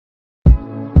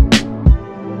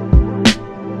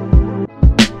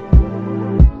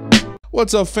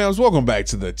What's up, fams? Welcome back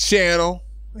to the channel.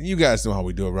 You guys know how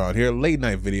we do around here. Late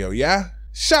night video, yeah?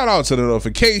 Shout out to the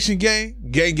notification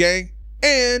gang.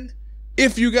 And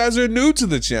if you guys are new to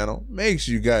the channel, make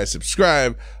sure you guys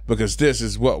subscribe because this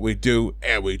is what we do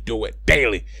and we do it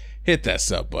daily. Hit that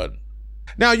sub button.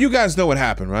 Now, you guys know what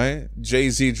happened, right?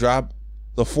 Jay-Z dropped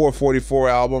the 444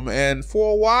 album, and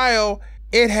for a while,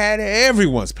 it had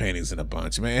everyone's panties in a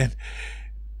bunch, man.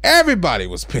 Everybody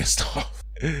was pissed off.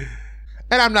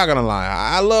 And I'm not gonna lie,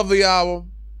 I love the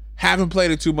album. Haven't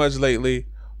played it too much lately,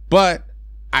 but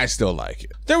I still like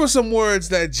it. There were some words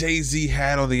that Jay-Z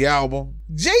had on the album.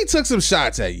 Jay took some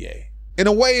shots at Ye. In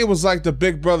a way, it was like the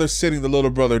big brother sitting the little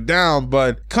brother down,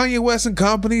 but Kanye West and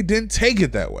company didn't take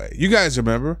it that way. You guys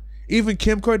remember? Even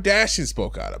Kim Kardashian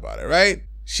spoke out about it, right?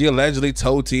 She allegedly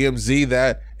told TMZ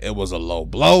that it was a low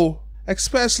blow,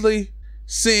 especially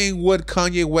seeing what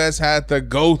Kanye West had to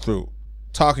go through,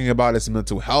 talking about his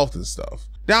mental health and stuff.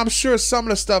 Now, I'm sure some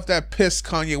of the stuff that pissed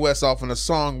Kanye West off in the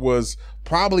song was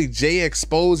probably Jay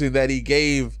exposing that he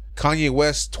gave Kanye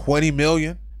West $20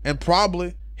 million, and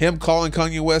probably him calling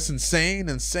Kanye West insane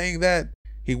and saying that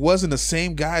he wasn't the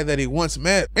same guy that he once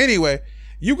met. Anyway,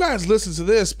 you guys listen to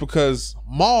this because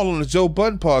Mal on the Joe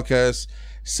Budden Podcast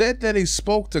said that he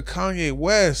spoke to Kanye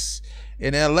West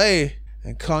in LA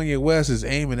and Kanye West is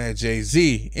aiming at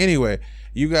Jay-Z. Anyway,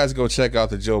 you guys go check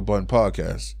out the Joe Budden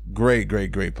Podcast. Great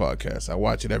podcast. I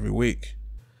watch it every week.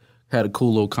 Had a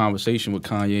cool little conversation with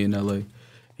Kanye in LA.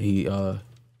 He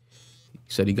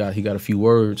said he got a few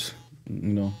words,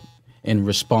 you know, in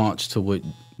response to what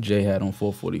Jay had on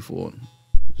 444,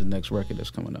 the next record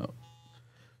that's coming out.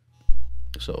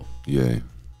 So yeah.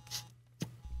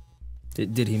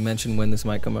 Did he mention when this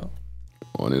might come out?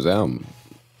 On his album.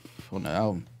 On the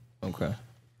album. Okay.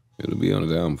 It'll be on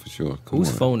his album for sure.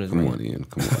 Whose phone is ringing? Come on, Ian.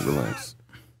 Come on, relax.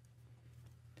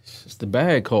 It's the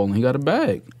bag calling. He got a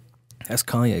bag. That's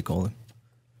Kanye calling.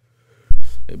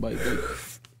 It might be.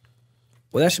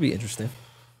 Well, that should be interesting.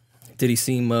 Did he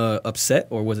seem upset,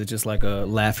 or was it just like a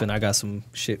laughing, I got some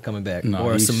shit coming back? No,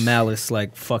 or some malice,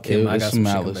 like, fuck him, I got some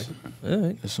malice. shit coming back? All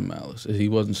right. It's some malice. He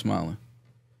wasn't smiling.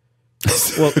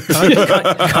 Well,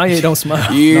 Kanye don't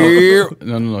smile. Yeah.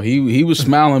 No. He was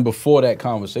smiling before that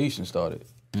conversation started.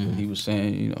 He was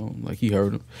saying, you know, like he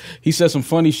heard him. He said some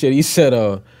funny shit. He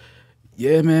said,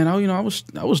 yeah, man, I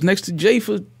was next to Jay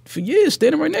for years,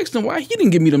 standing right next to him. Why he didn't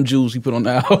give me them jewels he put on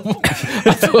the album?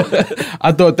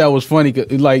 I thought that was funny.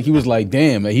 Like, he was like,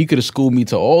 damn, man, he could have schooled me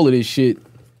to all of this shit,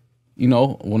 you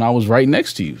know, when I was right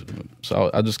next to you.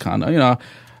 So I just kind of, you know,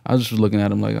 I just was looking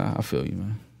at him like, I feel you,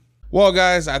 man. Well,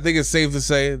 guys, I think it's safe to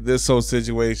say this whole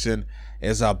situation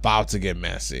is about to get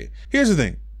messy. Here's the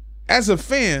thing. As a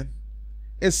fan,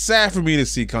 it's sad for me to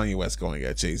see Kanye West going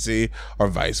at Jay-Z or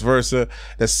vice versa.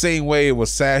 The same way it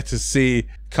was sad to see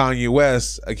Kanye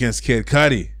West against Kid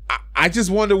Cudi. I just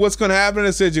wonder what's going to happen in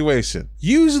a situation.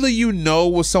 Usually you know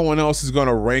what someone else is going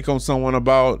to rank on someone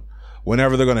about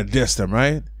whenever they're going to diss them,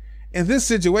 right? In this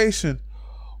situation,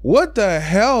 what the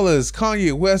hell is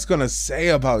Kanye West going to say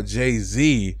about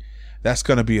Jay-Z that's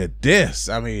going to be a diss?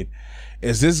 I mean,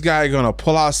 is this guy going to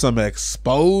pull out some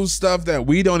exposed stuff that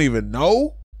we don't even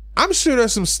know? I'm sure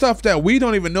there's some stuff that we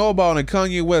don't even know about and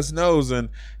Kanye West knows, and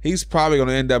he's probably going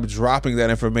to end up dropping that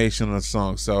information on the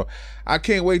song. So I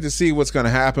can't wait to see what's going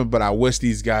to happen, but I wish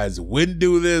these guys wouldn't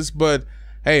do this. But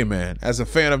hey, man, as a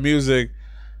fan of music,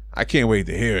 I can't wait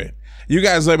to hear it. You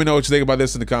guys let me know what you think about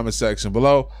this in the comment section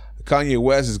below. Kanye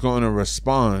West is going to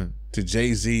respond to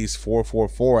Jay-Z's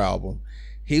 444 album.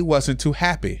 He wasn't too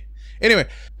happy. Anyway,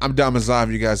 I'm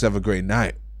DomisLive. You guys have a great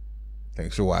night.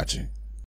 Thanks for watching.